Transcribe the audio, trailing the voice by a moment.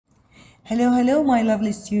Hello, hello, my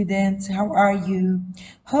lovely students. How are you?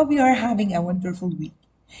 Hope you are having a wonderful week.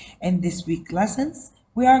 In this week lessons,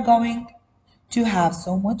 we are going to have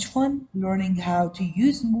so much fun learning how to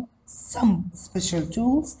use some special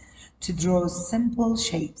tools to draw simple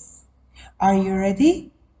shapes. Are you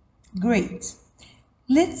ready? Great.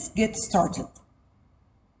 Let's get started.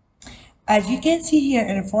 As you can see here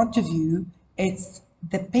in front of you, it's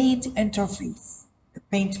the Paint interface, the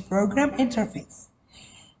Paint program interface.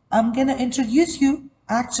 I'm gonna introduce you.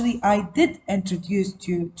 Actually, I did introduce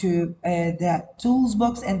you to the tools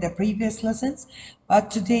box in the previous lessons,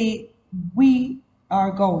 but today we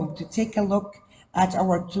are going to take a look at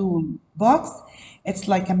our tool box. It's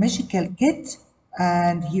like a magical kit,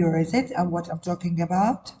 and here is it, and what I'm talking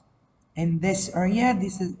about. In this area,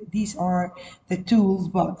 these are the tools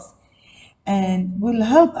box, and will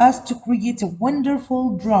help us to create a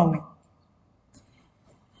wonderful drawing.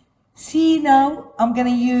 See, now I'm gonna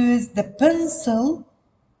use the pencil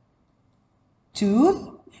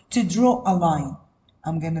tool to draw a line.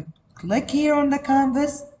 I'm gonna click here on the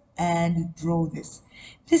canvas and draw this.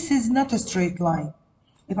 This is not a straight line.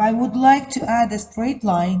 If I would like to add a straight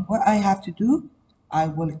line, what I have to do, I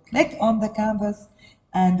will click on the canvas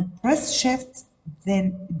and press shift,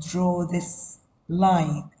 then draw this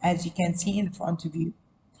line as you can see in front of you.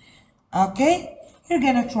 Okay, you're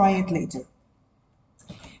gonna try it later.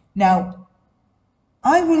 Now,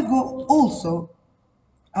 I will go also,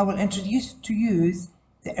 I will introduce to use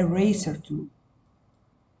the eraser tool.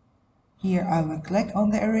 Here I will click on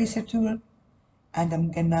the eraser tool and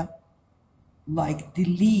I'm gonna like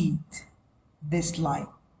delete this line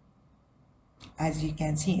as you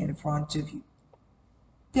can see in front of you.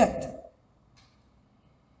 Good.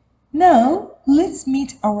 Now let's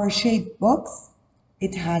meet our shape box.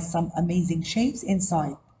 It has some amazing shapes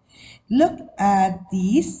inside. Look at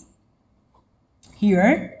these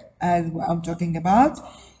here as what I'm talking about.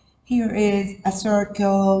 Here is a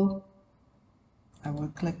circle. I will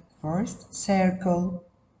click first, circle,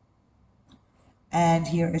 and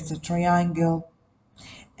here is a triangle,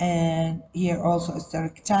 and here also is a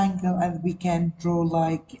rectangle, and we can draw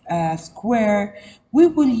like a square. We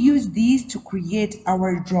will use these to create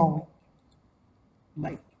our drawing,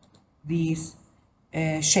 like these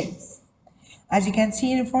shapes. As you can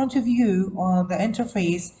see in front of you on the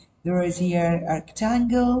interface, there is here a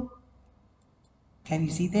rectangle. Can you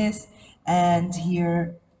see this? And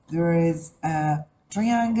here there is a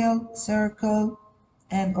triangle, circle,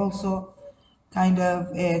 and also kind of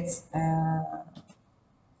it's a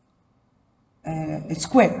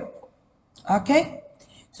square. Okay,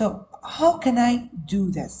 so how can I do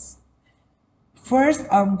this? First,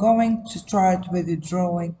 I'm going to start with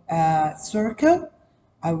drawing a circle.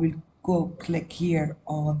 I will go click here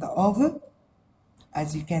on the oval,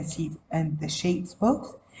 as you can see in the shapes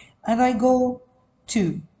box, and I go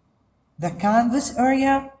to the canvas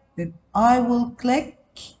area. Then I will click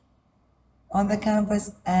on the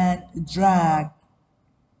canvas and drag,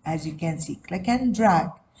 as you can see, click and drag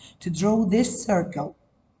to draw this circle.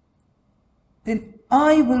 Then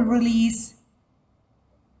I will release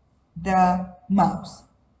the mouse.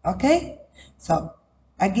 Okay, so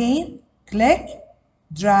again, click,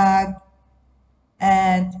 drag,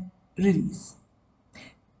 and release.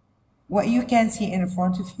 What you can see in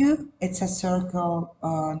front of you, it's a circle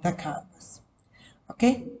on the canvas.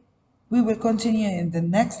 Okay, we will continue in the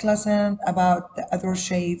next lesson about the other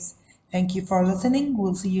shapes. Thank you for listening.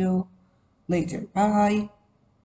 We'll see you later. Bye.